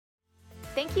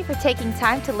Thank you for taking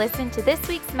time to listen to this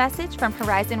week's message from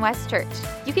Horizon West Church.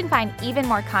 You can find even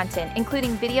more content,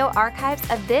 including video archives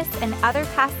of this and other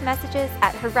past messages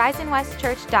at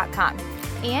horizonwestchurch.com.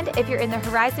 And if you're in the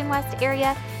Horizon West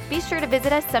area, be sure to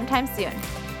visit us sometime soon.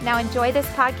 Now enjoy this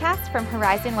podcast from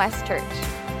Horizon West Church.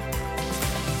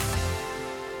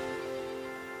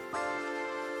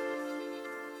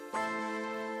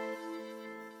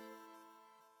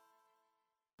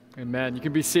 Amen. You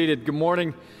can be seated. Good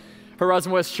morning,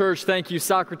 Horizon West Church. Thank you,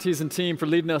 Socrates and team, for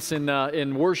leading us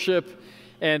in worship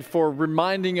and for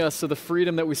reminding us of the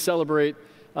freedom that we celebrate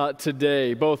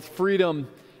today, both freedom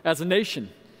as a nation.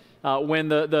 When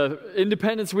the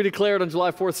independence we declared on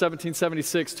July 4th,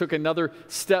 1776 took another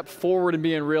step forward in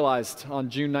being realized on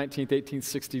June 19th,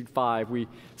 1865. We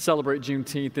celebrate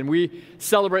Juneteenth, and we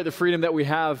celebrate the freedom that we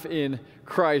have in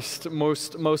Christ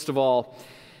most of all.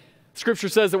 Scripture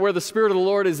says that where the Spirit of the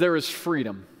Lord is, there is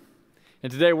freedom.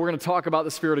 And today we're going to talk about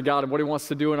the Spirit of God and what He wants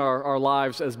to do in our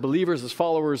lives as believers, as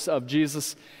followers of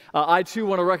Jesus. I too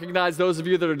want to recognize those of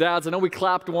you that are dads. I know we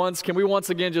clapped once. Can we once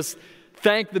again just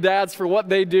thank the dads for what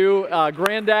they do?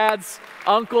 Granddads,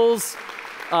 uncles,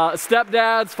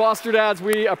 stepdads, foster dads,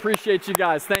 we appreciate you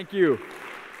guys. Thank you.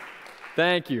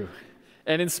 Thank you.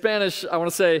 And in Spanish, I want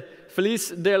to say, Feliz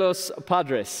de los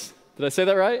Padres. Did I say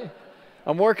that right?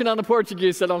 I'm working on the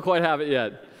Portuguese, I don't quite have it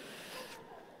yet.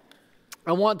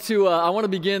 I want to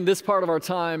begin this part of our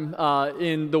time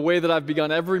in the way that I've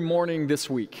begun every morning this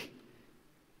week.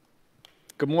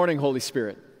 Good morning, Holy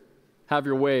Spirit. Have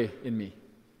your way in me.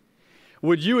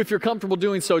 Would you, if you're comfortable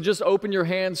doing so, just open your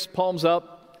hands, palms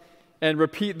up, and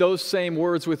repeat those same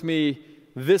words with me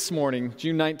this morning,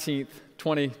 June 19th,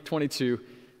 2022.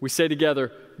 We say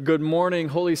together, good morning,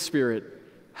 Holy Spirit.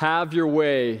 Have your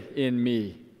way in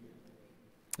me.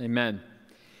 Amen.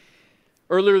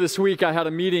 Earlier this week, I had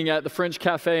a meeting at the French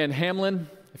Cafe in Hamlin.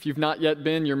 If you've not yet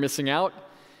been, you're missing out.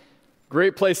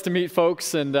 Great place to meet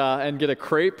folks and get a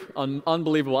crepe.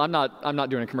 Unbelievable. I'm not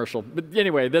doing a commercial, but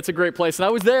anyway, that's a great place. And I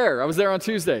was there on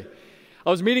Tuesday. I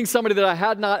was meeting somebody that I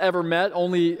had not ever met,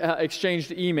 only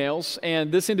exchanged emails,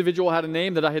 and this individual had a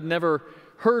name that I had never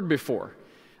heard before.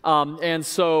 And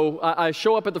so I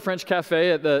show up at the French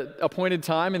Cafe at the appointed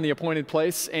time in the appointed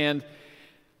place, and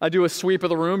I do a sweep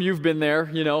of the room. You've been there,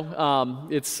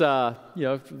 it's the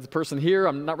person here.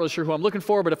 I'm not really sure who I'm looking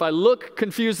for, but if I look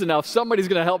confused enough, somebody's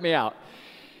going to help me out.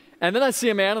 And then I see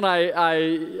a man, and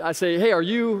I say, hey, are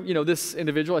you, this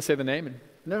individual? I say the name, and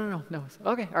no.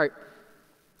 Okay, all right.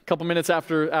 A couple minutes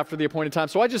after the appointed time.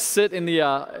 So I just sit in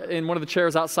one of the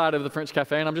chairs outside of the French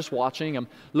Cafe, and I'm just watching. I'm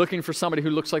looking for somebody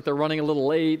who looks like they're running a little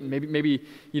late, and maybe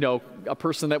a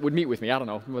person that would meet with me. I don't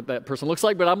know what that person looks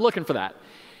like, but I'm looking for that.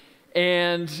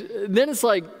 And then it's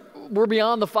like, we're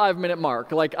beyond the 5-minute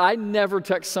mark. Like, I never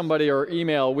text somebody or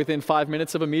email within 5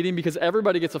 minutes of a meeting because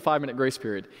everybody gets a 5-minute grace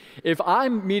period. If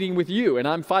I'm meeting with you and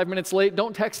I'm 5 minutes late,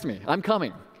 don't text me. I'm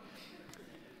coming.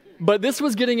 But this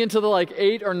was getting into the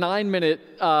 8 or 9 minute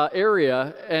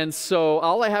area, and so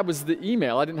all I had was the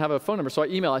email. I didn't have a phone number, so I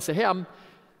email. I say, hey,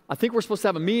 I think we're supposed to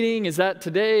have a meeting. Is that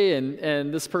today?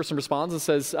 And this person responds and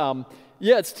says,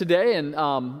 yeah, it's today,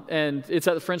 and it's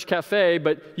at the French Cafe,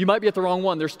 but you might be at the wrong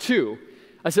one. There's two.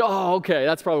 I said, oh, okay,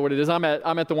 that's probably what it is. I'm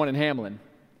at the one in Hamlin.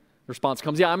 The response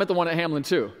comes, yeah, I'm at the one at Hamlin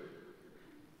too.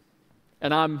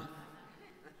 And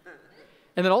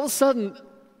then all of a sudden,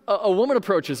 a woman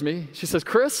approaches me. She says,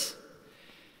 Chris,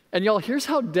 and y'all, here's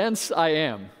how dense I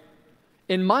am.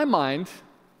 In my mind,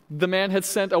 the man had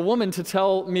sent a woman to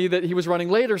tell me that he was running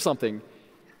late or something.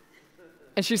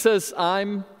 And she says,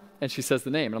 and she says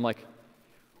the name, and I'm like,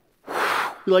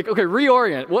 you're like, okay,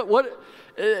 reorient. What?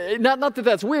 Not that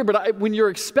that's weird, but when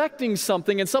you're expecting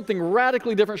something and something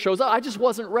radically different shows up, I just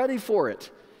wasn't ready for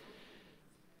it.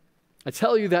 I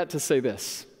tell you that to say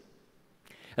this.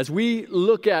 As we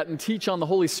look at and teach on the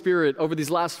Holy Spirit over these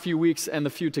last few weeks and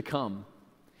the few to come,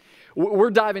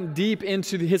 we're diving deep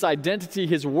into His identity,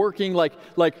 His working, like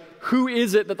who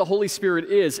is it that the Holy Spirit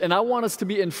is? And I want us to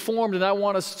be informed, and I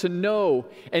want us to know,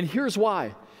 and here's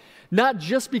why. Not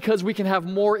just because we can have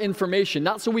more information,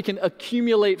 not so we can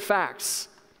accumulate facts.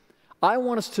 I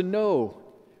want us to know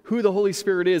who the Holy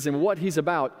Spirit is and what He's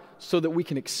about so that we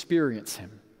can experience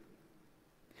Him.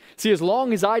 See, as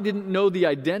long as I didn't know the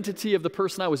identity of the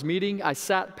person I was meeting, I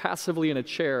sat passively in a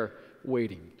chair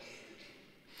waiting.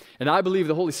 And I believe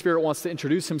the Holy Spirit wants to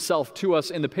introduce Himself to us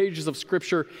in the pages of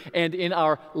Scripture and in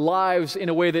our lives in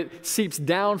a way that seeps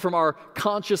down from our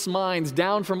conscious minds,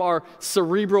 down from our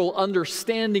cerebral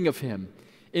understanding of Him,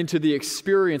 into the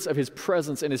experience of His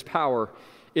presence and His power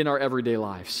in our everyday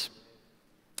lives.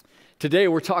 Today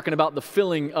we're talking about the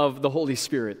filling of the Holy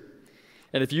Spirit.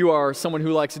 And if you are someone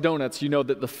who likes donuts, you know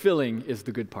that the filling is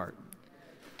the good part.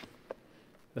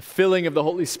 The filling of the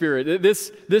Holy Spirit.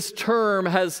 This term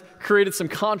has created some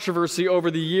controversy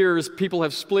over the years. People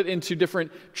have split into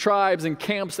different tribes and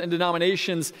camps and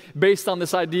denominations based on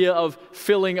this idea of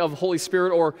filling of Holy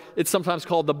Spirit, or it's sometimes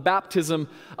called the baptism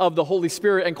of the Holy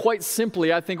Spirit. And quite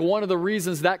simply, I think one of the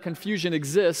reasons that confusion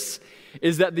exists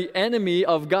is that the enemy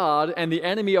of God and the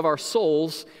enemy of our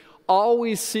souls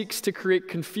always seeks to create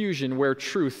confusion where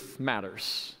truth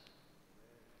matters.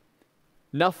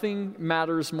 Nothing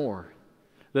matters more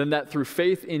than that through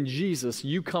faith in Jesus,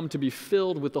 you come to be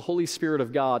filled with the Holy Spirit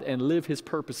of God and live His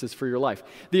purposes for your life.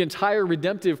 The entire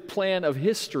redemptive plan of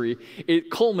history,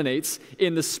 it culminates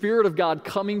in the Spirit of God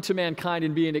coming to mankind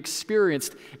and being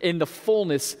experienced in the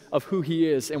fullness of who He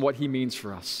is and what He means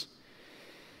for us.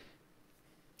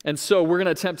 And so we're going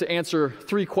to attempt to answer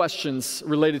 3 questions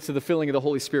related to the filling of the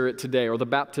Holy Spirit today, or the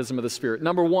baptism of the Spirit.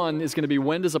 Number 1 is going to be,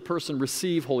 when does a person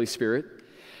receive Holy Spirit?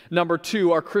 Number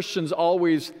 2, are Christians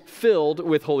always filled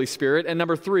with Holy Spirit? And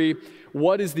number 3,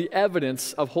 what is the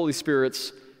evidence of Holy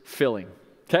Spirit's filling?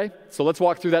 Okay, so let's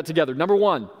walk through that together. Number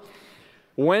 1,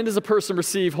 when does a person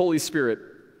receive Holy Spirit?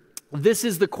 This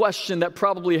is the question that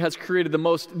probably has created the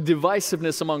most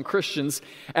divisiveness among Christians.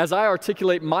 As I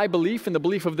articulate my belief and the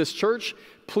belief of this church,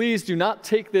 please do not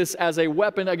take this as a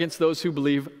weapon against those who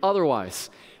believe otherwise.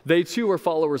 They too are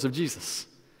followers of Jesus.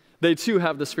 They too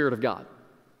have the Spirit of God.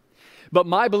 But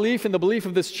my belief and the belief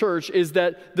of this church is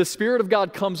that the Spirit of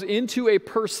God comes into a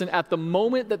person at the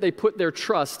moment that they put their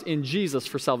trust in Jesus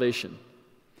for salvation.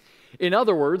 In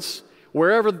other words,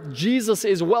 wherever Jesus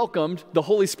is welcomed, the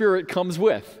Holy Spirit comes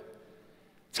with.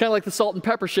 It's kind of like the salt and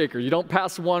pepper shaker. You don't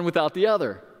pass one without the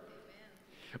other.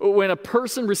 When a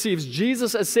person receives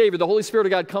Jesus as Savior, the Holy Spirit of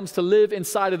God comes to live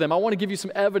inside of them. I want to give you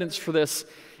some evidence for this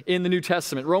in the New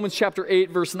Testament. Romans chapter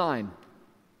 8, verse 9.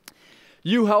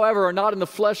 You, however, are not in the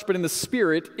flesh, but in the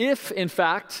Spirit, if, in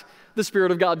fact, the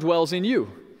Spirit of God dwells in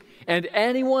you. And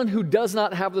anyone who does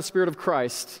not have the Spirit of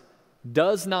Christ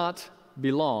does not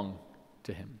belong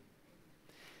to Him.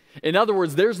 In other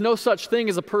words, there's no such thing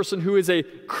as a person who is a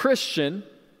Christian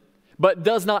but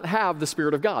does not have the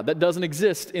Spirit of God. That doesn't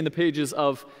exist in the pages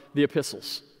of the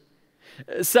epistles.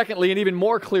 Secondly, and even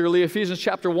more clearly, Ephesians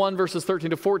chapter 1, verses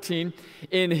 13 to 14,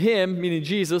 in Him, meaning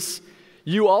Jesus,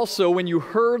 you also, when you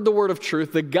heard the word of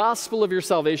truth, the gospel of your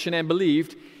salvation, and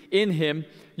believed in Him,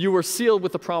 you were sealed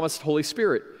with the promised Holy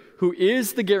Spirit, who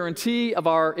is the guarantee of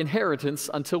our inheritance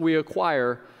until we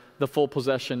acquire the full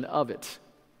possession of it.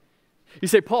 You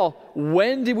say, Paul,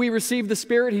 when did we receive the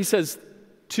Spirit? He says,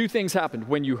 2 things happened.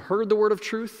 When you heard the word of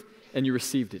truth and you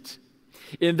received it.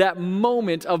 In that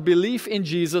moment of belief in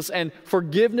Jesus and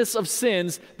forgiveness of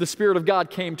sins, the Spirit of God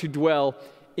came to dwell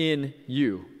in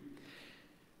you.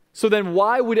 So then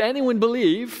why would anyone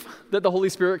believe that the Holy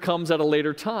Spirit comes at a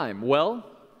later time? Well,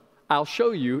 I'll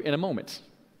show you in a moment.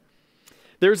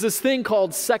 There's this thing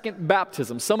called second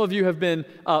baptism. Some of you have been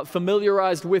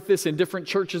familiarized with this in different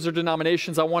churches or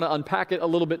denominations. I want to unpack it a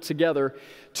little bit together.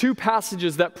 2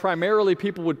 passages that primarily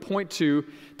people would point to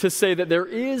say that there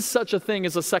is such a thing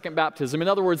as a second baptism. In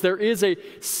other words, there is a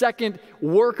second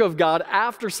work of God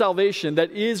after salvation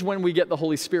that is when we get the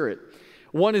Holy Spirit.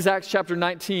 One is Acts chapter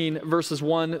 19, verses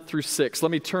 1 through 6.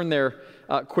 Let me turn there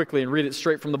quickly and read it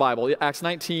straight from the Bible. Acts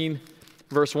 19,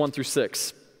 verse 1 through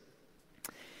 6.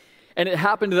 And it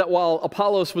happened that while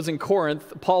Apollos was in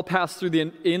Corinth, Paul passed through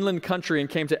the inland country and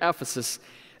came to Ephesus.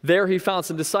 There he found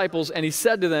some disciples, and he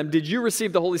said to them, did you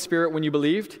receive the Holy Spirit when you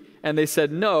believed? And they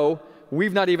said, no,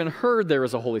 we've not even heard there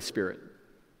is a Holy Spirit.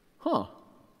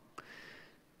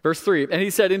 Verse 3, and he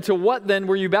said, into what then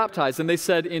were you baptized? And they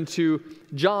said, into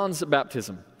John's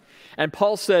baptism. And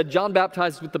Paul said, John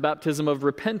baptized with the baptism of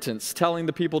repentance, telling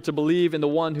the people to believe in the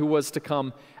one who was to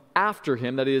come after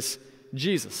him, that is,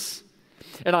 Jesus.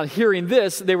 And on hearing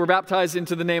this, they were baptized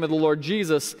into the name of the Lord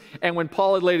Jesus. And when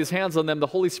Paul had laid his hands on them, the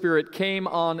Holy Spirit came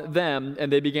on them,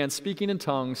 and they began speaking in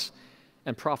tongues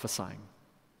and prophesying.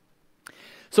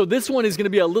 So this one is going to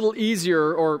be a little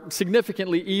easier, or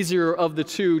significantly easier of the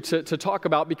 2 to talk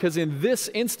about, because in this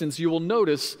instance, you will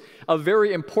notice a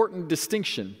very important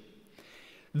distinction.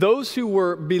 Those who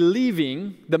were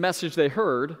believing the message they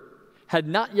heard had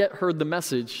not yet heard the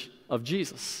message of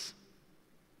Jesus.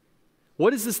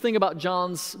 What is this thing about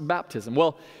John's baptism?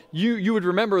 Well, you would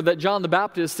remember that John the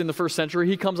Baptist in the first century,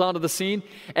 he comes onto the scene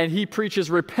and he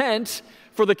preaches, repent,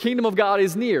 for the kingdom of God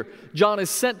is near. John is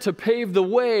sent to pave the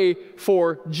way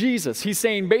for Jesus. He's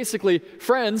saying basically,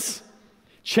 friends,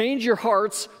 change your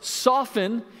hearts,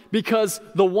 soften, because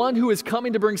the one who is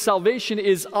coming to bring salvation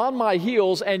is on my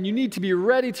heels, and you need to be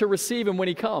ready to receive him when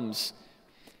he comes.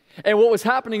 And what was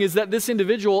happening is that this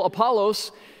individual,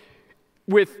 Apollos,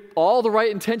 with all the right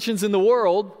intentions in the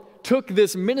world, took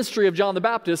this ministry of John the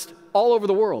Baptist all over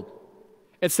the world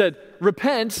and said,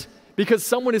 repent because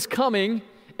someone is coming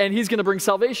and he's going to bring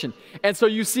salvation. And so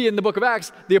you see in the book of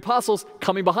Acts, the apostles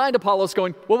coming behind Apollos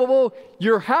going, whoa, whoa, whoa,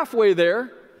 you're halfway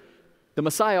there. The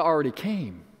Messiah already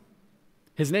came.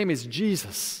 His name is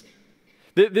Jesus.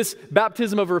 This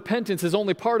baptism of repentance is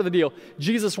only part of the deal.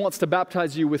 Jesus wants to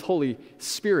baptize you with Holy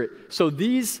Spirit. So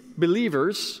these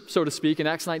believers, so to speak, in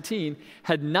Acts 19,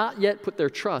 had not yet put their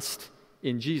trust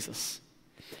in Jesus.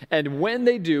 And when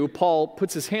they do, Paul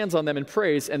puts his hands on them and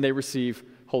prays, and they receive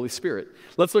Holy Spirit.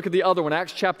 Let's look at the other one,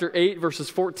 Acts chapter 8, verses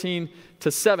 14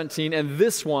 to 17, and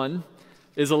this one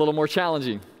is a little more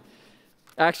challenging.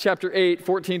 Acts chapter 8,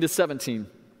 14 to 17.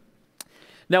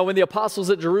 Now, when the apostles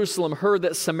at Jerusalem heard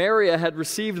that Samaria had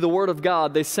received the word of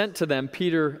God, they sent to them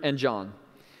Peter and John,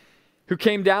 who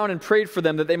came down and prayed for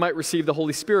them that they might receive the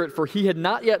Holy Spirit, for he had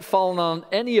not yet fallen on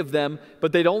any of them,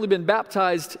 but they'd only been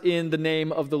baptized in the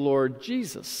name of the Lord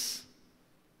Jesus.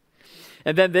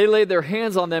 And then they laid their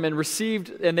hands on them and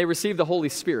they received the Holy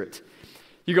Spirit.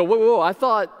 You go, whoa, whoa, I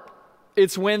thought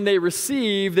it's when they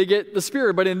receive, they get the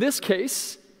Spirit. But in this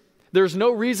case, there's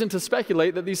no reason to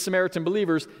speculate that these Samaritan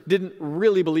believers didn't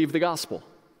really believe the gospel.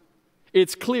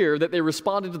 It's clear that they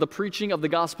responded to the preaching of the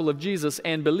gospel of Jesus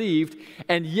and believed,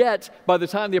 and yet, by the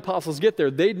time the apostles get there,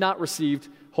 they'd not received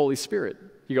Holy Spirit.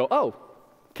 You go, oh,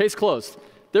 case closed.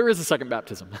 There is a second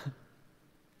baptism.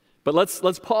 But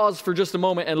let's pause for just a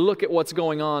moment and look at what's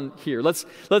going on here. Let's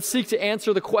seek to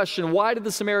answer the question, why did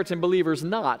the Samaritan believers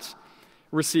not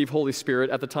receive Holy Spirit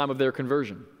at the time of their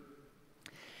conversion?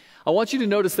 I want you to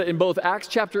notice that in both Acts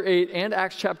chapter 8 and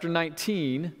Acts chapter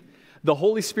 19, the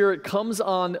Holy Spirit comes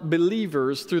on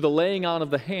believers through the laying on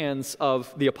of the hands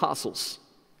of the apostles.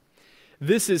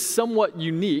 This is somewhat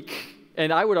unique,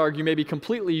 and I would argue maybe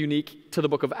completely unique to the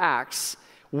book of Acts,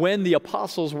 when the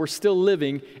apostles were still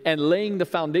living and laying the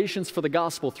foundations for the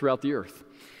gospel throughout the earth.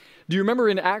 Do you remember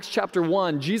in Acts chapter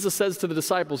 1, Jesus says to the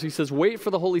disciples, he says, wait for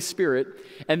the Holy Spirit,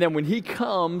 and then when he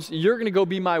comes, you're going to go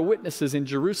be my witnesses in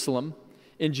Jerusalem,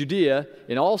 in Judea,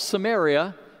 in all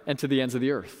Samaria, and to the ends of the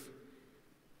earth.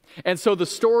 And so the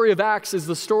story of Acts is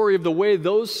the story of the way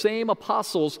those same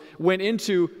apostles went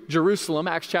into Jerusalem,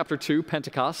 Acts chapter 2,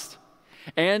 Pentecost,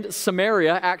 and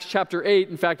Samaria, Acts chapter 8.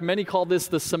 In fact, many call this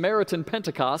the Samaritan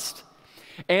Pentecost.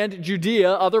 And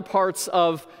Judea, other parts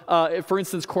of, for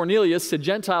instance, Cornelius, a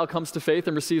Gentile, comes to faith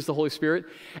and receives the Holy Spirit.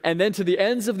 And then to the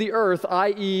ends of the earth,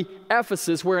 i.e.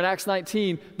 Ephesus, where in Acts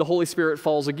 19, the Holy Spirit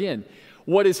falls again.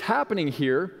 What is happening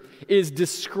here is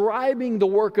describing the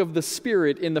work of the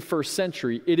Spirit in the first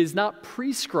century. It is not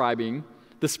prescribing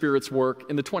the Spirit's work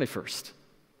in the 21st.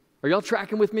 Are y'all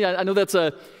tracking with me? I know that's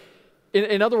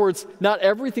in other words, not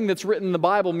everything that's written in the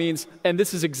Bible means, and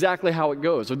this is exactly how it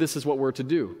goes, or this is what we're to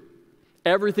do.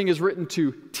 Everything is written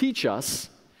to teach us,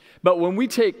 but when we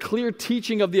take clear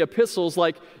teaching of the epistles,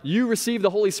 like you receive the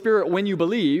Holy Spirit when you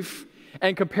believe,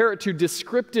 and compare it to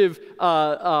descriptive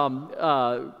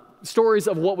stories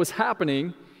of what was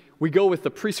happening, we go with the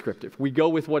prescriptive. We go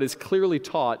with what is clearly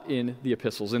taught in the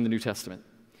epistles, in the New Testament.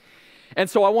 And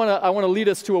so I want to lead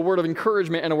us to a word of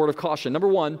encouragement and a word of caution. Number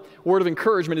one, word of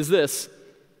encouragement is this.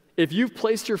 If you've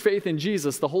placed your faith in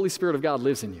Jesus, the Holy Spirit of God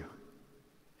lives in you.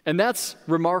 And that's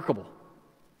remarkable.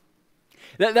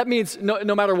 That means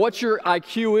no matter what your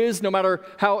IQ is, no matter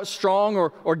how strong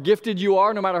or gifted you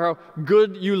are, no matter how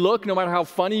good you look, no matter how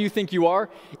funny you think you are,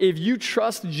 if you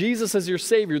trust Jesus as your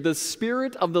Savior, the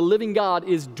Spirit of the living God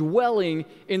is dwelling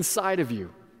inside of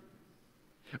you.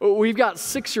 We've got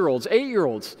 6-year-olds,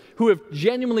 8-year-olds who have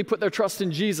genuinely put their trust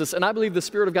in Jesus, and I believe the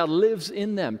Spirit of God lives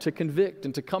in them to convict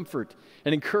and to comfort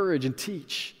and encourage and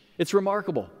teach. It's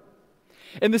remarkable.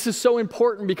 And this is so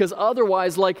important because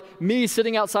otherwise, like me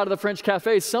sitting outside of the French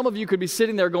cafe, some of you could be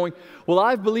sitting there going, well,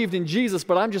 I've believed in Jesus,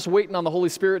 but I'm just waiting on the Holy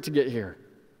Spirit to get here.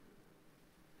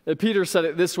 Peter said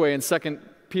it this way in 2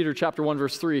 Peter chapter 1,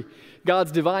 verse 3.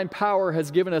 God's divine power has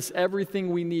given us everything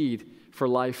we need for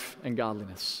life and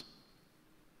godliness.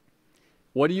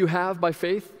 What do you have by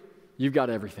faith? You've got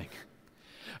everything.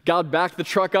 God backed the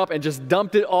truck up and just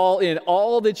dumped it all in.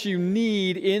 All that you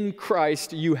need in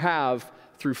Christ, you have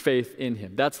through faith in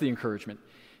Him. That's the encouragement.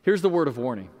 Here's the word of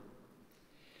warning.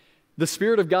 The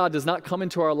Spirit of God does not come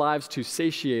into our lives to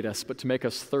satiate us, but to make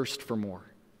us thirst for more.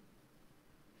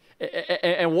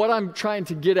 And what I'm trying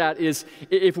to get at is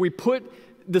if we put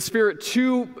the Spirit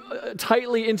too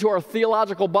tightly into our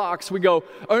theological box, we go,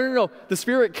 oh, no, the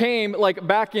Spirit came like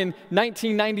back in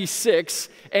 1996,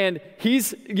 and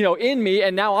He's, in me,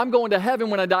 and now I'm going to heaven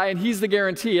when I die, and He's the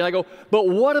guarantee. And I go, but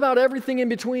what about everything in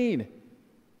between?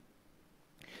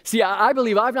 See, I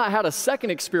believe I've not had a second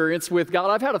experience with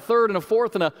God. I've had a third and a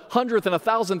fourth and a 100th and a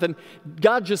 1,000th, and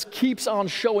God just keeps on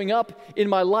showing up in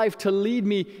my life to lead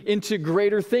me into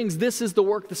greater things. This is the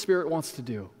work the Spirit wants to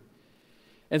do.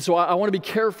 And so I want to be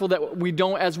careful that we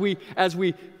don't, as we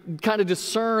kind of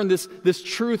discern this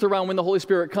truth around when the Holy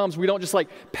Spirit comes, we don't just like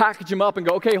package him up and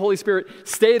go, okay, Holy Spirit,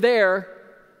 stay there.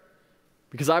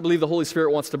 Because I believe the Holy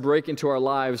Spirit wants to break into our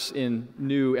lives in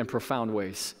new and profound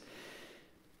ways.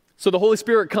 So the Holy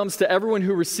Spirit comes to everyone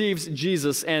who receives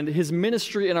Jesus, and his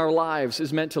ministry in our lives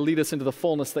is meant to lead us into the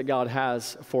fullness that God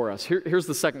has for us. Here's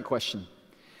the second question.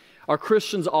 Are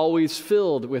Christians always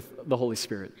filled with the Holy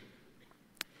Spirit?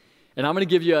 And I'm going to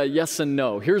give you a yes and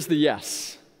no. Here's the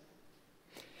yes.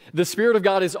 The Spirit of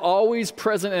God is always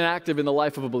present and active in the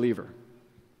life of a believer.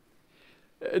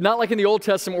 Not like in the Old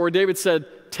Testament where David said,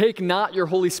 "Take not your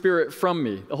Holy Spirit from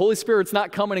me." The Holy Spirit's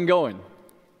not coming and going.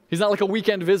 He's not like a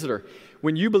weekend visitor.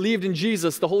 When you believed in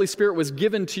Jesus, the Holy Spirit was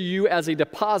given to you as a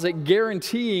deposit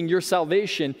guaranteeing your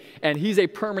salvation, and he's a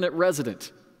permanent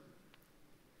resident.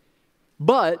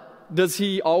 But does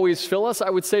he always fill us? I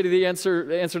would say the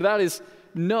answer to that is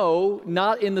no,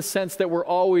 not in the sense that we're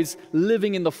always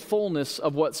living in the fullness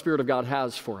of what Spirit of God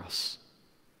has for us.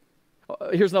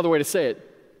 Here's another way to say it.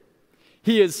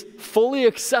 He is fully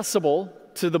accessible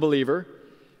to the believer,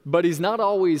 but he's not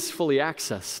always fully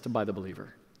accessed by the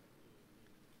believer.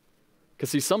 Because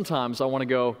see, sometimes I want to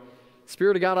go,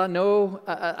 Spirit of God, I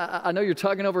know you're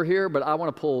tugging over here, but I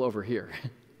want to pull over here.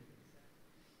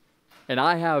 And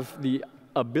I have the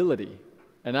ability,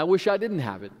 and I wish I didn't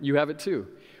have it. You have it too.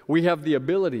 We have the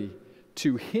ability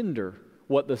to hinder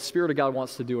what the Spirit of God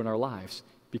wants to do in our lives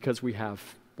because we have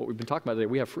what we've been talking about today.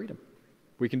 We have freedom.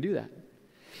 We can do that.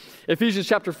 Ephesians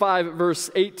chapter 5,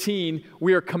 verse 18,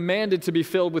 we are commanded to be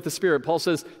filled with the Spirit. Paul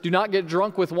says, do not get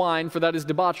drunk with wine, for that is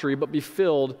debauchery, but be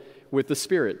filled with the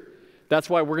Spirit. That's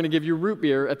why we're going to give you root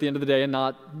beer at the end of the day and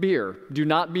not beer. Do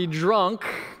not be drunk.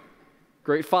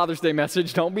 Great Father's Day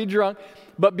message. Don't be drunk,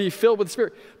 but be filled with the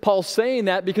Spirit. Paul's saying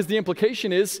that because the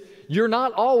implication is you're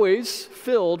not always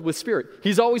filled with Spirit.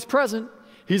 He's always present.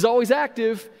 He's always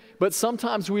active, but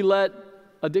sometimes we let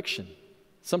addiction.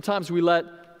 Sometimes we let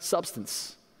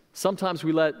substance. Sometimes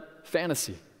we let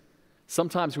fantasy.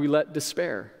 Sometimes we let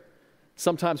despair.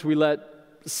 Sometimes we let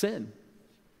sin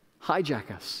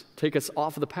hijack us, take us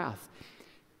off of the path.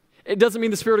 It doesn't mean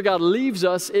the Spirit of God leaves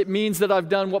us. It means that I've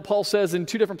done what Paul says in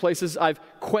two different places. I've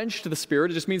quenched the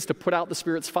Spirit. It just means to put out the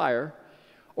Spirit's fire.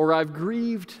 Or I've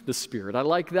grieved the Spirit. I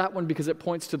like that one because it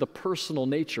points to the personal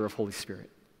nature of Holy Spirit.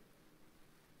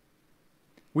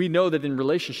 We know that in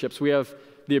relationships we have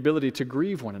the ability to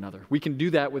grieve one another. We can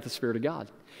do that with the Spirit of God.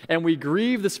 And we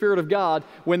grieve the Spirit of God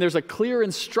when there's a clear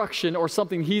instruction or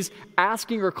something he's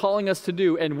asking or calling us to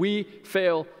do, and we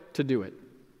fail to do it.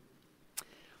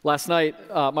 Last night,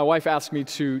 my wife asked me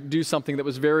to do something that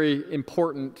was very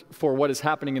important for what is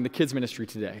happening in the kids' ministry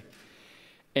today.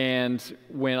 And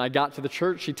when I got to the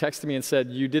church, she texted me and said,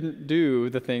 "You didn't do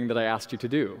the thing that I asked you to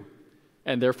do,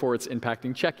 and therefore it's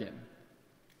impacting check-in."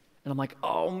 And I'm like,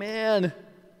 oh man,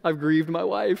 I've grieved my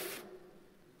wife.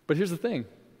 But here's the thing,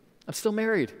 I'm still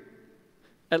married.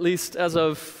 At least as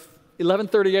of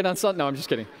 11:38 on Sunday. No, I'm just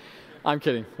kidding. I'm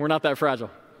kidding. We're not that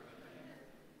fragile.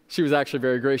 She was actually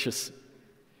very gracious.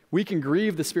 We can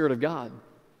grieve the Spirit of God.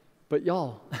 But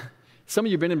y'all, some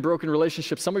of you have been in broken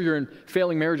relationships. Some of you are in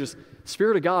failing marriages.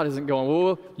 Spirit of God isn't going,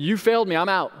 "Whoa, you failed me, I'm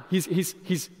out."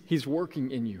 He's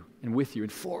working in you and with you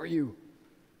and for you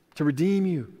to redeem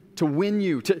you, to win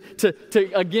you, to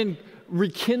again,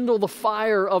 rekindle the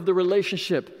fire of the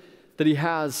relationship that he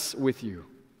has with you.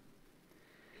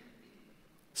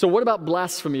 So what about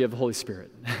blasphemy of the Holy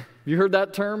Spirit? Have you heard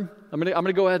that term? I'm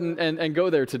gonna go ahead and go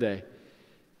there today.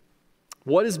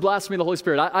 What is blasphemy of the Holy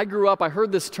Spirit? I grew up, I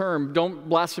heard this term, don't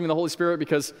blaspheme the Holy Spirit,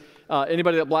 because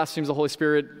anybody that blasphemes the Holy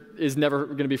Spirit is never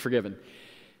going to be forgiven.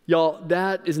 Y'all,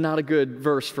 that is not a good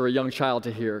verse for a young child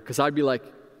to hear, because I'd be like,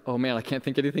 oh man, I can't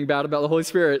think anything bad about the Holy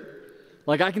Spirit.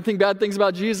 Like, I can think bad things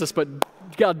about Jesus, but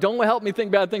God, don't help me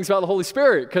think bad things about the Holy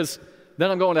Spirit, because then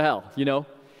I'm going to hell, you know?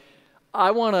 I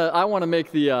want to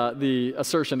make the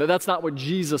assertion that that's not what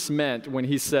Jesus meant when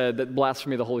he said that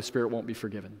blasphemy of the Holy Spirit won't be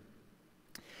forgiven.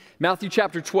 Matthew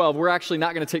chapter 12, we're actually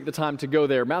not going to take the time to go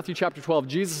there. Matthew chapter 12,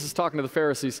 Jesus is talking to the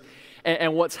Pharisees,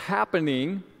 and what's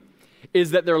happening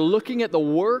is that they're looking at the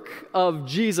work of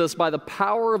Jesus by the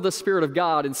power of the Spirit of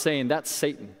God and saying, that's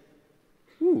Satan.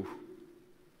 Ooh,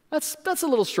 that's a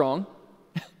little strong.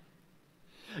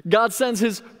 God sends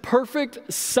his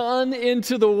perfect Son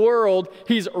into the world.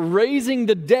 He's raising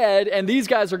the dead, and these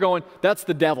guys are going, that's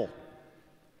the devil.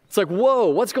 It's like, whoa,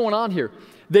 what's going on here?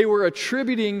 They were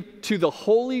attributing to the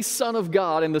Holy Son of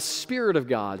God and the Spirit of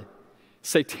God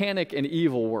satanic and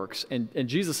evil works. And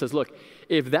Jesus says, look,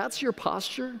 if that's your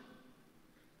posture,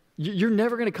 you're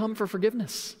never going to come for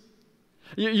forgiveness.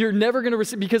 You're never going to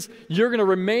receive, because you're going to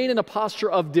remain in a posture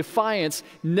of defiance,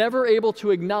 never able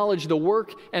to acknowledge the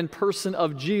work and person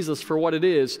of Jesus for what it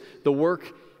is, the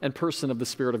work and person of the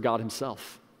Spirit of God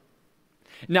himself.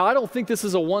 Now, I don't think this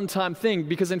is a one-time thing,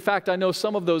 because in fact, I know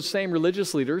some of those same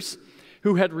religious leaders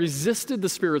who had resisted the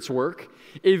Spirit's work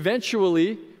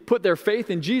eventually put their faith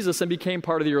in Jesus and became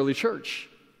part of the early church.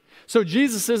 So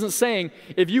Jesus isn't saying,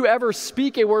 if you ever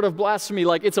speak a word of blasphemy,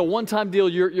 like it's a one-time deal,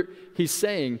 he's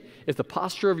saying, if the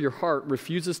posture of your heart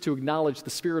refuses to acknowledge the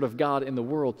Spirit of God in the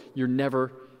world, you're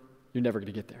never going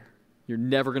to get there. You're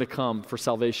never going to come for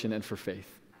salvation and for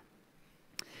faith.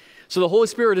 So the Holy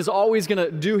Spirit is always going to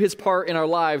do his part in our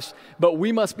lives, but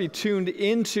we must be tuned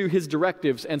into his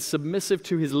directives and submissive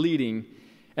to his leading,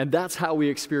 and that's how we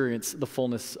experience the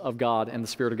fullness of God and the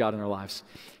Spirit of God in our lives.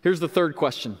 Here's the third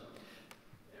question.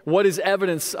 What is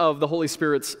evidence of the Holy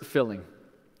Spirit's filling?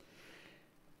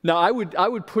 Now, I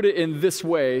would put it in this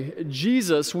way.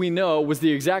 Jesus, we know, was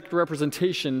the exact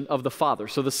representation of the Father.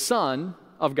 So the Son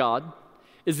of God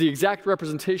is the exact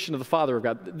representation of the Father of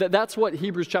God. That's what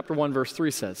Hebrews chapter 1, verse 3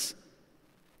 says.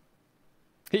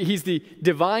 He's the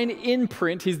divine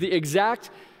imprint. He's the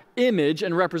exact image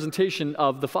and representation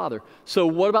of the Father. So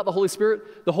what about the Holy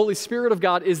Spirit? The Holy Spirit of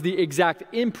God is the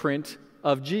exact imprint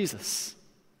of Jesus.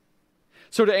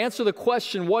 So to answer the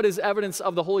question, what is evidence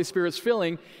of the Holy Spirit's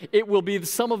filling, it will be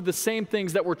some of the same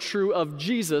things that were true of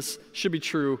Jesus should be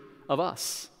true of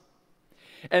us.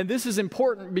 And this is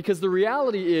important because the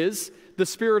reality is the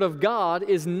Spirit of God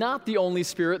is not the only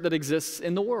spirit that exists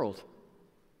in the world.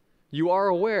 You are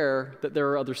aware that there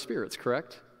are other spirits,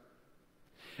 correct?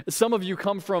 Some of you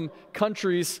come from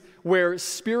countries where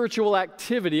spiritual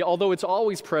activity, although it's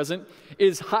always present,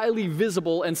 is highly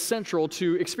visible and central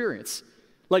to experience.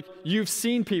 Like, you've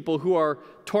seen people who are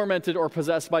tormented or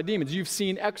possessed by demons. You've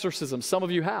seen exorcisms. Some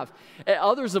of you have.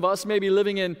 Others of us may be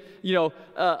living in,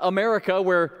 America,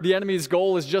 where the enemy's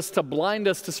goal is just to blind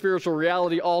us to spiritual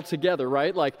reality altogether,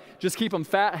 right? Like, just keep them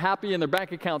fat, happy, and their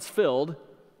bank accounts filled,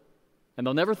 and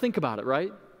they'll never think about it,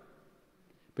 right?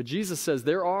 But Jesus says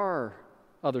there are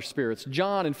other spirits.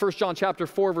 John, in 1 John chapter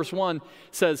 4, verse 1,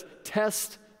 says,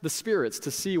 test the spirits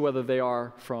to see whether they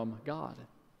are from God.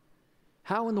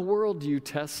 How in the world do you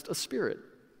test a spirit?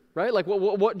 Right? Like,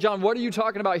 what, John, what are you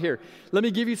talking about here? Let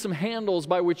me give you some handles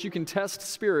by which you can test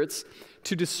spirits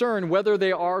to discern whether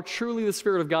they are truly the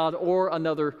Spirit of God or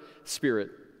another spirit.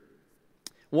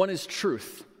 One is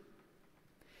truth.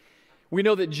 We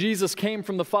know that Jesus came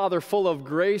from the Father full of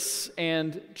grace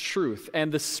and truth,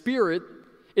 and the Spirit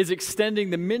is extending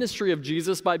the ministry of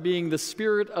Jesus by being the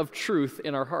Spirit of truth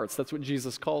in our hearts. That's what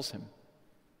Jesus calls him.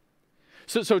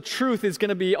 So truth is going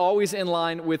to be always in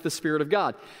line with the Spirit of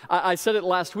God. I said it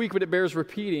last week, but it bears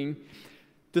repeating.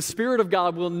 The Spirit of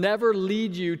God will never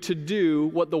lead you to do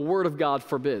what the Word of God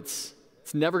forbids.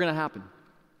 It's never going to happen.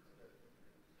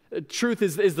 Truth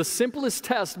is the simplest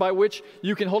test by which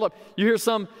you can hold up. You hear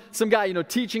some guy,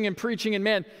 teaching and preaching, and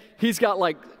man, he's got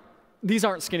these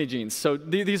aren't skinny jeans, so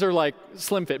these are like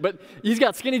slim fit, but he's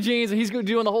got skinny jeans, and he's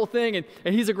doing the whole thing, and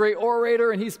he's a great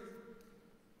orator, and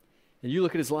you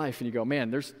look at his life, and you go, man,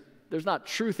 there's not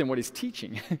truth in what he's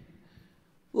teaching.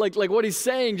 like what he's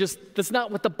saying, that's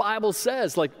not what the Bible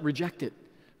says. Like, reject it.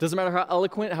 Doesn't matter how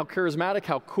eloquent, how charismatic,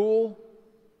 how cool.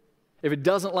 If it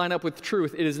doesn't line up with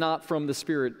truth, it is not from the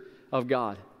Spirit of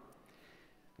God.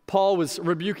 Paul was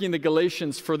rebuking the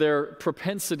Galatians for their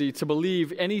propensity to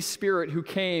believe any spirit who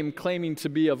came claiming to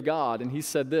be of God. And he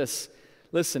said this,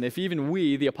 listen, if even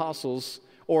we, the apostles,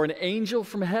 or an angel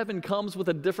from heaven comes with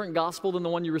a different gospel than the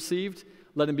one you received,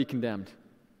 let him be condemned.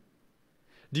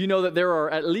 Do you know that there are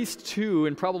at least 2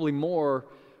 and probably more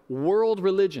world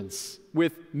religions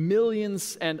with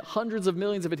millions and hundreds of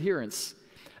millions of adherents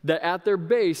that at their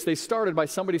base, they started by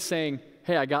somebody saying,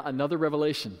 hey, I got another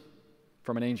revelation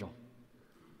from an angel.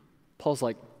 Paul's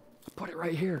like, I put it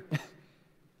right here.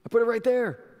 I put it right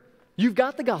there. You've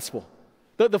got the gospel.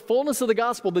 The fullness of the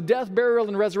gospel, the death, burial,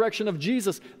 and resurrection of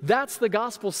Jesus, that's the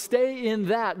gospel. Stay in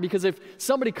that, because if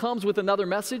somebody comes with another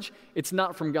message, it's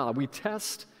not from God. We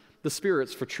test the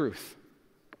spirits for truth.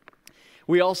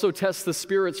 We also test the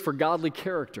spirits for godly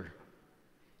character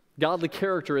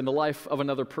in the life of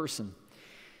another person.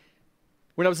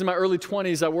 When I was in my early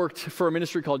 20s, I worked for a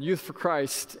ministry called Youth for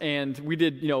Christ, and we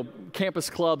did, campus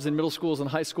clubs in middle schools and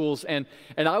high schools, and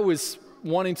I was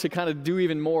wanting to kind of do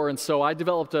even more, and so I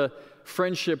developed a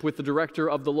friendship with the director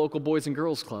of the local Boys and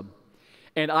Girls Club,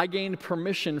 and I gained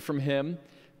permission from him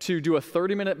to do a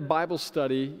 30-minute Bible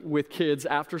study with kids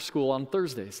after school on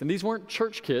Thursdays. And these weren't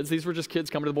church kids. These were just kids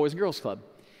coming to the Boys and Girls Club.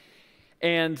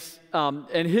 And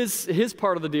his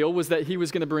part of the deal was that he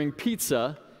was going to bring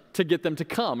pizza to get them to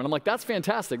come. And I'm like, that's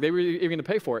fantastic. They were even going to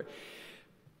pay for it.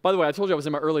 By the way, I told you I was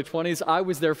in my early 20s. I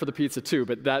was there for the pizza too,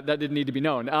 but that didn't need to be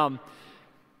known.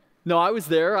 No, I was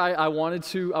there. I wanted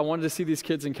to see these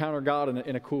kids encounter God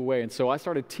in a cool way. And so I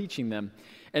started teaching them.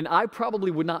 And I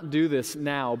probably would not do this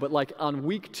now, but like on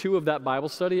week 2 of that Bible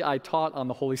study, I taught on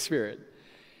the Holy Spirit.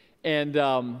 And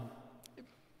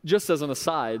just as an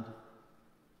aside,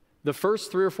 the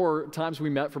first 3 or 4 times we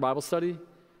met for Bible study,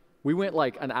 we went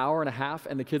like an hour and a half,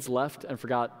 and the kids left and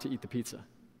forgot to eat the pizza.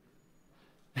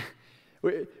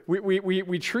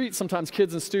 we treat sometimes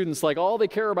kids and students like all they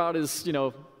care about is,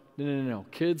 no.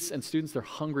 Kids and students, they're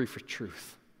hungry for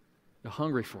truth. They're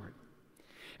hungry for it.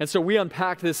 And so we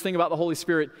unpacked this thing about the Holy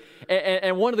Spirit.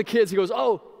 And one of the kids, he goes,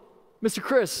 "Oh, Mr.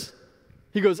 Chris,"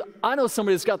 he goes, "I know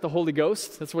somebody that's got the Holy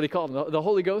Ghost." That's what he called him, the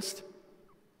Holy Ghost.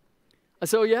 I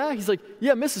said, "Oh, yeah?" He's like,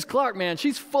 "Yeah, Mrs. Clark, man,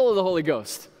 she's full of the Holy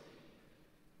Ghost."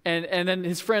 And then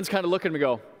his friends kind of look at him and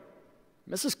go,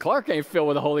 "Mrs. Clark ain't filled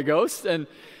with the Holy Ghost." And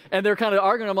they're kind of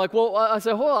arguing. I'm like, well, I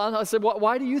said, hold on. I said,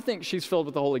 why do you think she's filled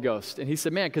with the Holy Ghost? And he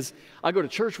said, man, because I go to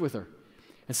church with her.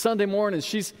 And Sunday morning,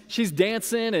 she's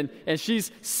dancing and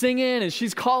she's singing and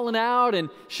she's calling out and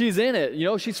she's in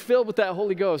it. She's filled with that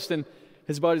Holy Ghost. And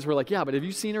his buddies were like, yeah, but have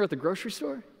you seen her at the grocery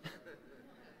store?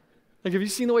 Like, have you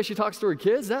seen the way she talks to her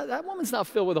kids? That woman's not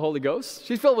filled with the Holy Ghost.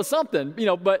 She's filled with something,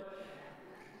 but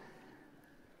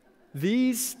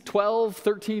these 12,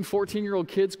 13, 14-year-old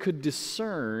kids could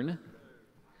discern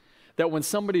that when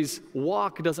somebody's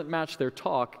walk doesn't match their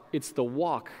talk, it's the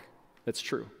walk that's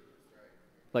true.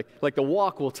 Like the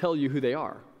walk will tell you who they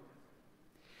are.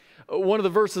 One of the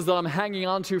verses that I'm hanging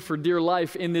on to for dear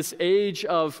life in this age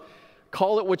of,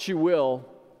 call it what you will,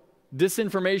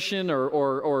 disinformation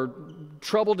or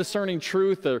trouble discerning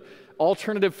truth or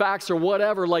alternative facts or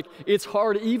whatever, like it's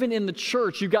hard. Even in the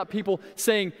church, you've got people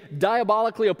saying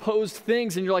diabolically opposed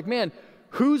things, and you're like, man,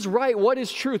 who's right? What is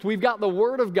truth? We've got the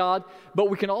Word of God, but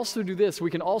we can also do this.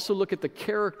 We can also look at the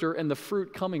character and the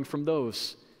fruit coming from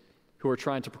those who are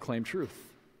trying to proclaim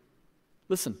truth.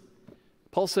 Listen,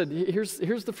 Paul said, here's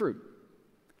the fruit: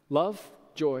 love,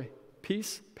 joy,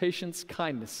 peace, patience,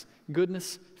 kindness,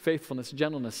 goodness, faithfulness,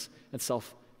 gentleness, and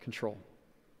self-control.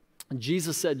 And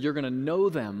Jesus said, you're going to know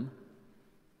them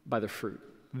by the fruit.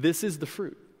 This is the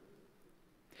fruit.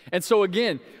 And so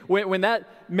again, when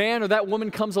that man or that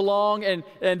woman comes along and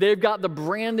they've got the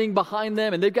branding behind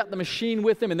them and they've got the machine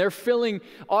with them and they're filling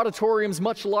auditoriums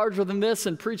much larger than this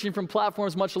and preaching from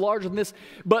platforms much larger than this,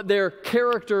 but their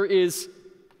character is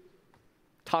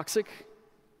toxic,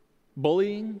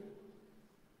 bullying,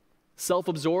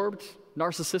 self-absorbed,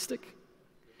 narcissistic,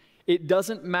 it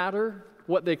doesn't matter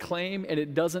what they claim and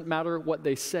it doesn't matter what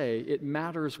they say. It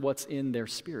matters what's in their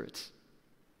spirit.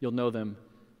 You'll know them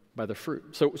by the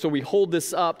fruit. So we hold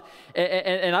this up,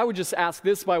 and I would just ask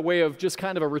this by way of just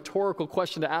kind of a rhetorical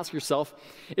question to ask yourself.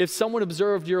 If someone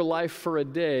observed your life for a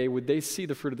day, would they see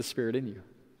the fruit of the Spirit in you?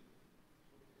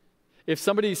 If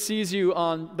somebody sees you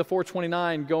on the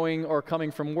 429 going or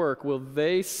coming from work, will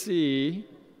they see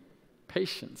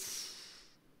patience?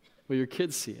 Will your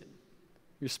kids see it?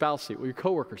 Your spouse see it? Will your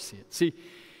coworkers see it? See,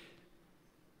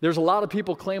 there's a lot of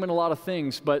people claiming a lot of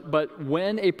things, but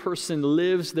when a person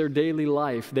lives their daily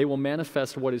life, they will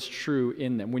manifest what is true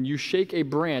in them. When you shake a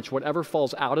branch, whatever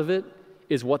falls out of it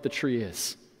is what the tree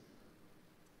is.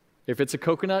 If it's a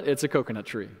coconut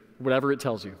tree, whatever it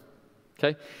tells you.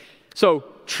 Okay? So,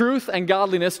 truth and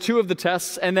godliness, 2 of the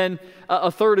tests, and then a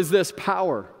third is this: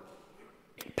 power.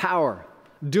 Power.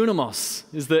 Dunamos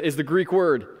is the Greek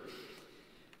word.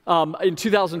 In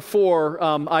 2004,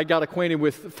 I got acquainted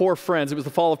with 4 friends. It was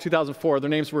the fall of 2004. Their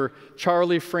names were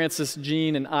Charlie, Francis,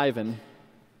 Jean, and Ivan.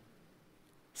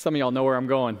 Some of y'all know where I'm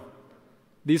going.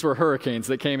 These were hurricanes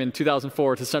that came in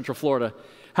 2004 to Central Florida.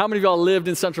 How many of y'all lived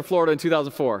in Central Florida in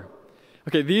 2004?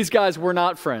 Okay, these guys were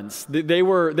not friends. They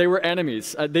were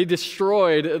enemies. They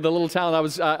destroyed the little town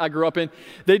I grew up in.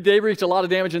 They wreaked a lot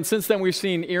of damage, and since then we've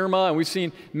seen Irma and we've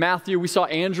seen Matthew. We saw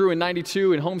Andrew in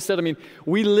 '92 in Homestead. I mean,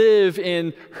 we live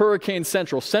in Hurricane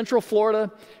Central. Central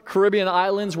Florida, Caribbean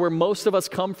islands, where most of us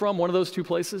come from, one of those 2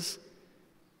 places.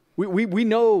 We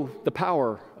know the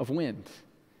power of wind.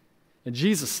 And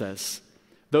Jesus says,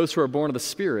 those who are born of the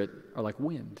Spirit are like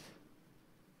wind.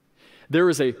 There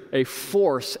is a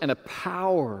force and a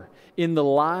power in the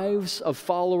lives of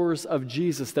followers of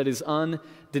Jesus that is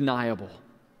undeniable.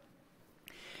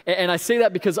 And I say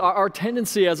that because our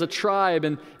tendency as a tribe,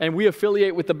 and we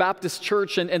affiliate with the Baptist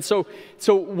church, and so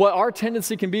what our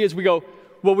tendency can be is we go,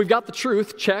 well, we've got the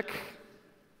truth, check.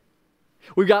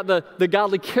 We've got the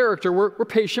godly character, we're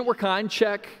patient, we're kind,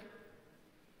 check.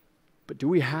 But do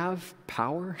we have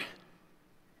power?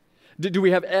 Do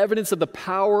we have evidence of the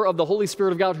power of the Holy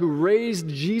Spirit of God who raised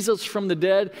Jesus from the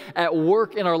dead at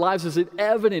work in our lives? Is it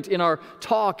evident in our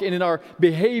talk and in our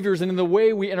behaviors and in the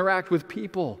way we interact with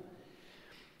people?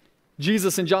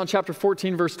 Jesus in John chapter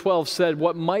 14, verse 12 said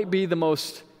what might be the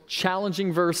most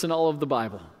challenging verse in all of the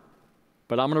Bible.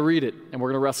 But I'm going to read it and we're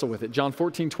going to wrestle with it. John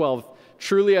 14, 12,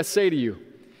 truly I say to you,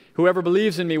 whoever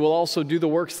believes in me will also do the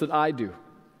works that I do.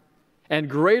 And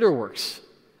greater works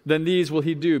than these will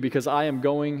he do because I am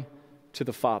going to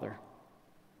the Father.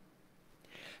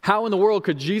 How in the world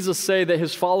could Jesus say that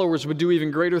his followers would do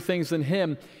even greater things than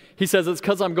him? He says it's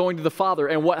because I'm going to the Father.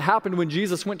 And what happened when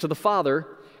Jesus went to the Father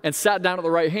and sat down at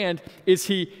the right hand is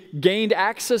he gained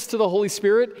access to the Holy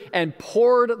Spirit and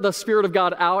poured the Spirit of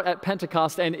God out at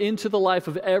Pentecost and into the life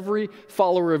of every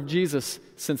follower of Jesus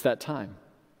since that time.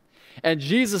 And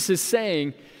Jesus is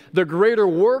saying the greater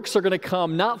works are going to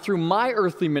come not through my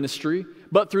earthly ministry,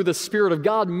 but through the Spirit of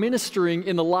God ministering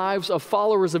in the lives of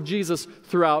followers of Jesus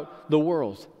throughout the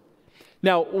world.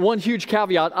 Now, one huge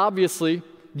caveat, obviously,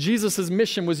 Jesus'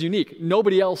 mission was unique.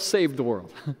 Nobody else saved the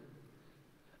world.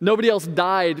 Nobody else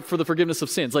died for the forgiveness of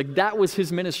sins. Like, that was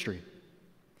his ministry.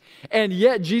 And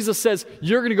yet, Jesus says,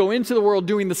 you're going to go into the world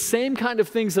doing the same kind of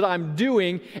things that I'm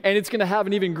doing, and it's going to have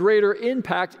an even greater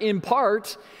impact, in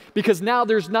part, because now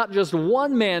there's not just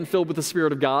one man filled with the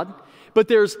Spirit of God, but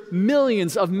there's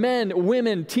millions of men,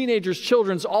 women, teenagers,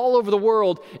 children all over the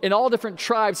world, in all different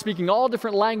tribes, speaking all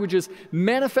different languages,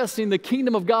 manifesting the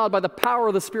kingdom of God by the power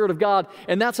of the Spirit of God,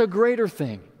 and that's a greater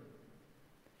thing.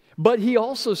 But he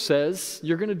also says,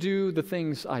 you're going to do the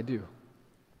things I do.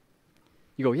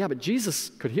 You go, yeah, but Jesus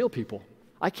could heal people.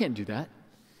 I can't do that.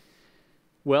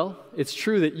 Well, it's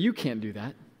true that you can't do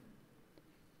that,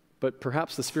 but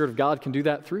perhaps the Spirit of God can do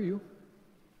that through you.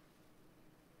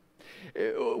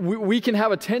 We can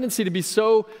have a tendency to be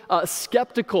so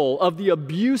skeptical of the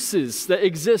abuses that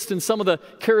exist in some of the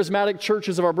charismatic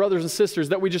churches of our brothers and sisters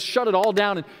that we just shut it all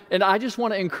down. And I just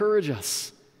want to encourage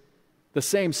us. The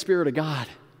same Spirit of God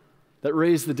that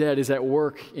raised the dead is at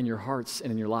work in your hearts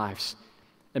and in your lives.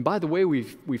 And by the way,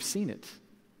 we've seen it.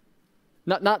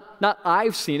 Not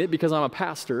I've seen it because I'm a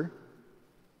pastor.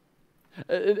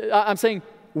 I'm saying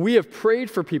we have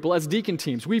prayed for people as deacon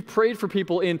teams. We've prayed for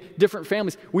people in different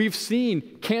families. We've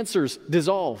seen cancers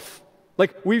dissolve.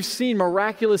 Like, we've seen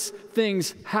miraculous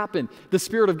things happen. The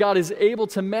Spirit of God is able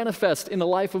to manifest in the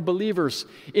life of believers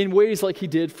in ways like he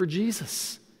did for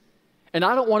Jesus. And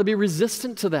I don't want to be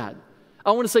resistant to that.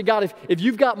 I want to say, God, if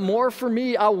you've got more for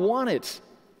me, I want it.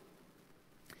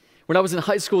 When I was in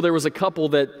high school, there was a couple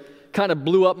that kind of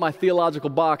blew up my theological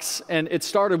box, and it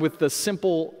started with the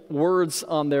simple words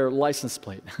on their license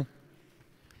plate.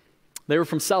 They were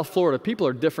from South Florida. People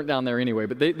are different down there anyway,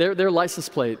 but their license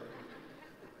plate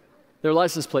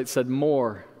said,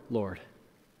 "More, Lord."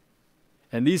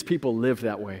 And these people lived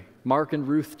that way. Mark and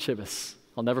Ruth Chivas.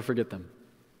 I'll never forget them.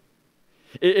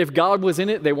 If God was in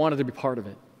it, they wanted to be part of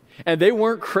it. And they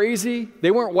weren't crazy.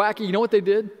 They weren't wacky. You know what they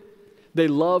did? They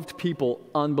loved people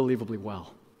unbelievably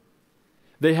well.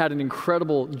 They had an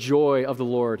incredible joy of the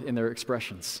Lord in their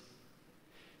expressions.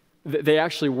 They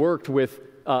actually worked with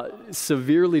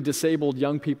severely disabled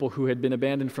young people who had been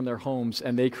abandoned from their homes,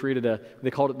 and they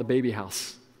called it the baby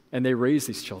house, and they raised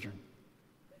these children.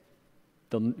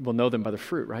 We'll know them by the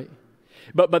fruit, right?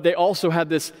 But they also had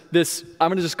this, I'm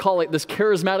going to just call it this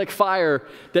charismatic fire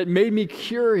that made me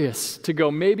curious to go,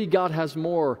 maybe God has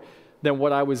more than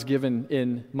what I was given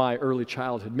in my early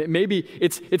childhood. Maybe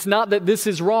it's not that this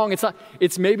is wrong.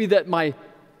 It's maybe that my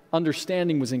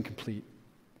understanding was incomplete.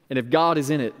 And if God is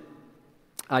in it,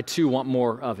 I too want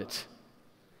more of it.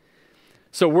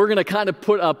 So we're going to kind of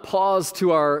put a pause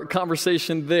to our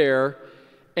conversation there.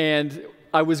 And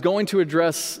I was going to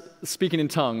address speaking in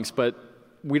tongues, but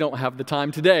we don't have the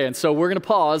time today. And so we're going to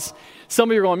pause.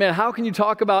 Some of you are going, man, how can you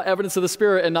talk about evidence of the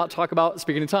Spirit and not talk about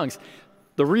speaking in tongues?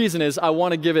 The reason is I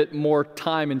want to give it more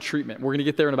time and treatment. We're going to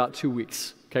get there in about 2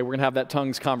 weeks. Okay, we're going to have that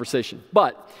tongues conversation.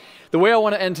 But the way I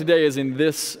want to end today is in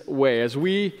this way. As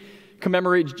we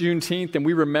commemorate Juneteenth and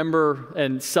we remember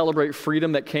and celebrate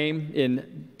freedom that came in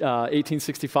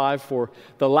 1865 for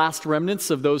the last remnants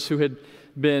of those who had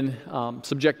been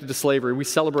subjected to slavery, we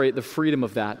celebrate the freedom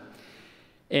of that.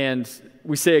 And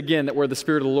we say again that where the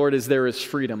Spirit of the Lord is, there is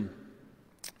freedom.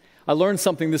 I learned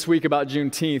something this week about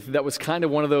Juneteenth that was kind of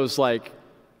one of those, like,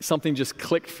 something just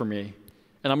clicked for me.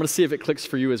 And I'm going to see if it clicks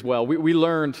for you as well. We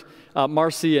learned,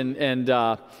 Marcy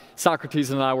and Socrates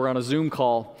and I were on a Zoom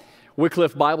call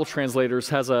Wycliffe Bible Translators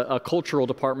has a cultural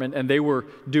department, and they were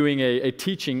doing a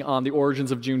teaching on the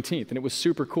origins of Juneteenth, and it was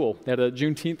super cool. They had a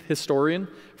Juneteenth historian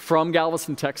from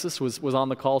Galveston, Texas, was on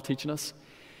the call teaching us.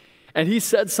 And he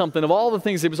said something, of all the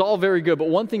things, it was all very good, but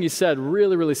one thing he said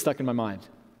really, really stuck in my mind.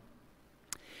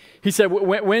 He said,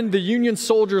 when the Union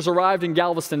soldiers arrived in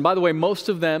Galveston, by the way, most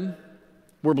of them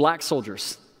were black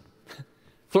soldiers.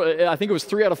 I think it was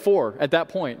 3 out of 4 at that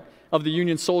point of the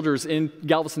Union soldiers in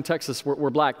Galveston, Texas were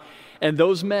black. And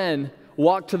those men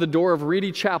walked to the door of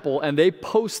Reedy Chapel and they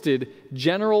posted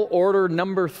General Order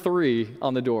Number 3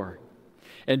 on the door.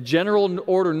 And General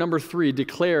Order Number 3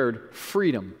 declared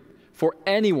freedom for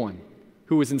anyone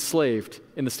who was enslaved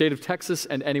in the state of Texas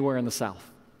and anywhere in the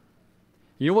South.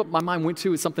 You know what my mind went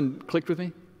to? Something clicked with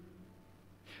me.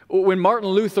 When Martin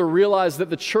Luther realized that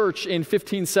the church in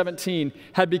 1517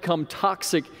 had become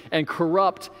toxic and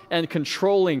corrupt and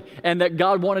controlling, and that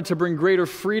God wanted to bring greater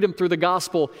freedom through the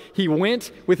gospel, he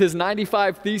went with his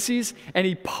 95 Theses and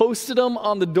he posted them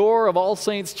on the door of All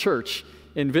Saints Church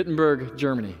in Wittenberg,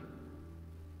 Germany.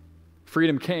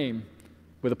 Freedom came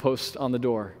with a post on the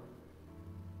door.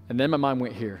 And then my mind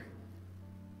went here.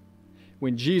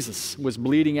 When Jesus was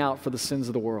bleeding out for the sins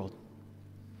of the world,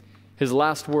 his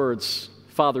last words,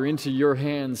 "Father, into your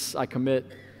hands I commit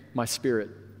my spirit."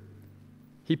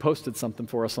 He posted something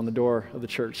for us on the door of the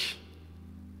church.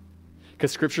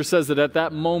 Because Scripture says that at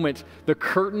that moment, the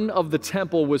curtain of the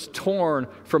temple was torn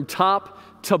from top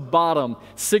to bottom,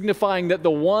 signifying that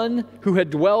the one who had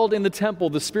dwelled in the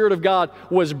temple, the Spirit of God,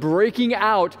 was breaking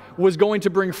out, was going to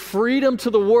bring freedom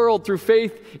to the world through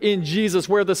faith in Jesus.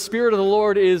 Where the Spirit of the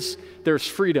Lord is, there's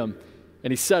freedom.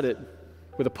 And he said it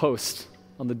with a post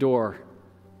on the door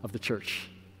of the church.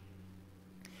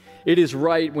 It is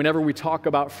right, whenever we talk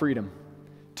about freedom,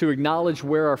 to acknowledge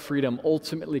where our freedom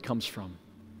ultimately comes from.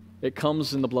 It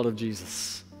comes in the blood of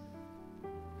Jesus.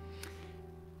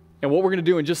 And what we're going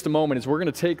to do in just a moment is we're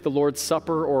going to take the Lord's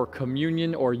Supper or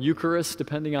communion or Eucharist,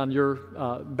 depending on your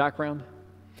background.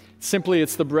 Simply,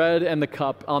 it's the bread and the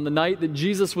cup. On the night that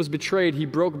Jesus was betrayed, he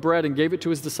broke bread and gave it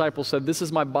to his disciples, said, "This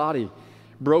is my body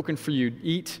broken for you.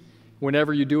 Eat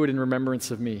whenever you do it in remembrance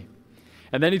of me."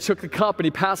 And then he took the cup and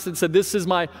he passed it and said, "This is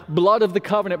my blood of the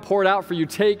covenant poured out for you.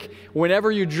 Take whenever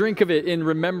you drink of it in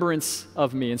remembrance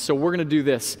of me." And so we're going to do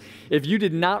this. If you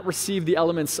did not receive the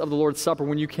elements of the Lord's Supper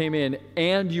when you came in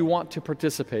and you want to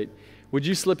participate, would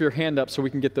you slip your hand up so we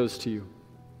can get those to you?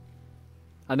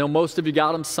 I know most of you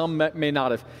got them. Some may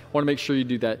not have. I want to make sure you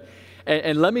do that.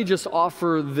 And let me just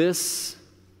offer this.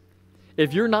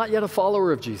 If you're not yet a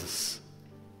follower of Jesus,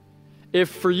 if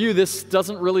for you this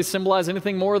doesn't really symbolize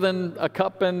anything more than a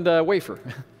cup and a wafer,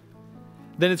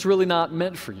 then it's really not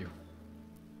meant for you.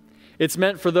 It's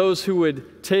meant for those who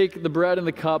would take the bread and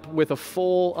the cup with a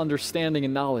full understanding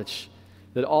and knowledge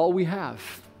that all we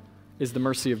have is the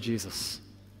mercy of Jesus.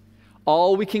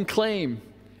 All we can claim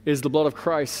is the blood of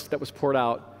Christ that was poured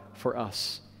out for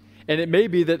us. And it may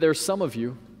be that there's some of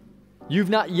you, you've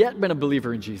not yet been a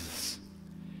believer in Jesus,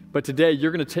 but today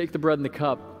you're going to take the bread and the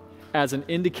cup as an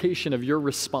indication of your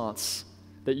response,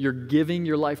 that you're giving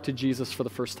your life to Jesus for the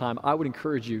first time. I would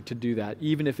encourage you to do that,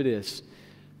 even if it is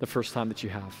the first time that you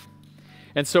have.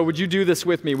 And so would you do this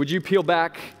with me? Would you peel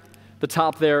back the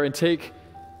top there and take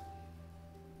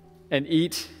and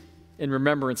eat in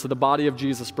remembrance of the body of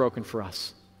Jesus broken for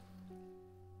us?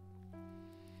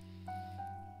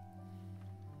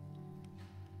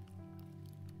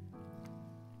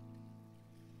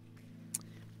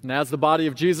 And as the body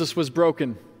of Jesus was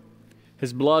broken,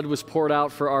 his blood was poured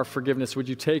out for our forgiveness. Would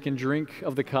you take and drink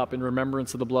of the cup in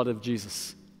remembrance of the blood of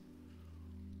Jesus?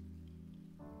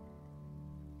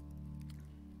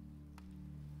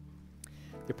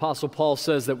 The Apostle Paul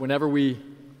says that whenever we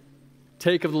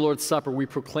take of the Lord's Supper, we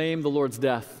proclaim the Lord's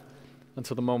death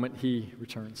until the moment he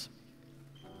returns.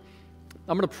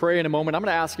 I'm going to pray in a moment. I'm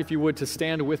going to ask if you would to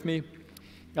stand with me.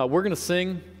 We're going to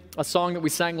sing a song that we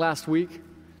sang last week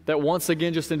that once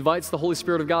again just invites the Holy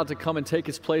Spirit of God to come and take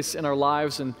his place in our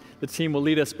lives, and the team will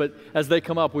lead us. But as they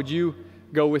come up, would you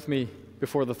go with me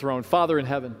before the throne? Father in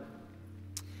heaven,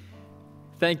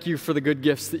 thank you for the good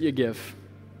gifts that you give.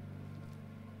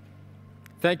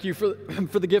 Thank you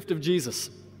for the gift of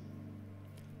Jesus,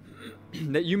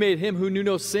 that you made him who knew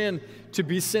no sin to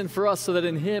be sin for us, so that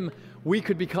in him we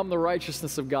could become the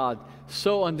righteousness of God.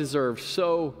 So undeserved,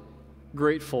 so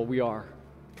grateful we are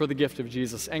for the gift of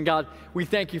Jesus. And God, we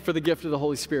thank you for the gift of the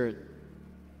Holy Spirit.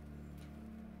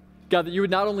 God, that you would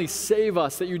not only save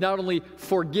us, that you would not only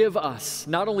forgive us,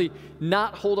 not only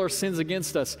not hold our sins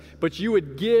against us, but you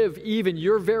would give even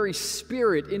your very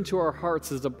Spirit into our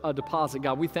hearts as a deposit.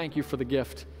 God, we thank you for the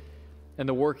gift and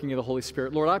the working of the Holy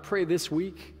Spirit. Lord, I pray this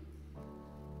week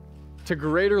to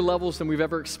greater levels than we've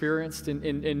ever experienced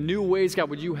in new ways. God,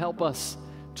 would you help us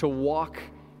to walk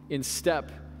in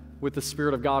step with the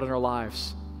Spirit of God in our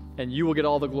lives, and you will get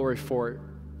all the glory for it.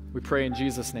 We pray in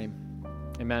Jesus' name.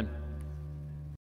 Amen.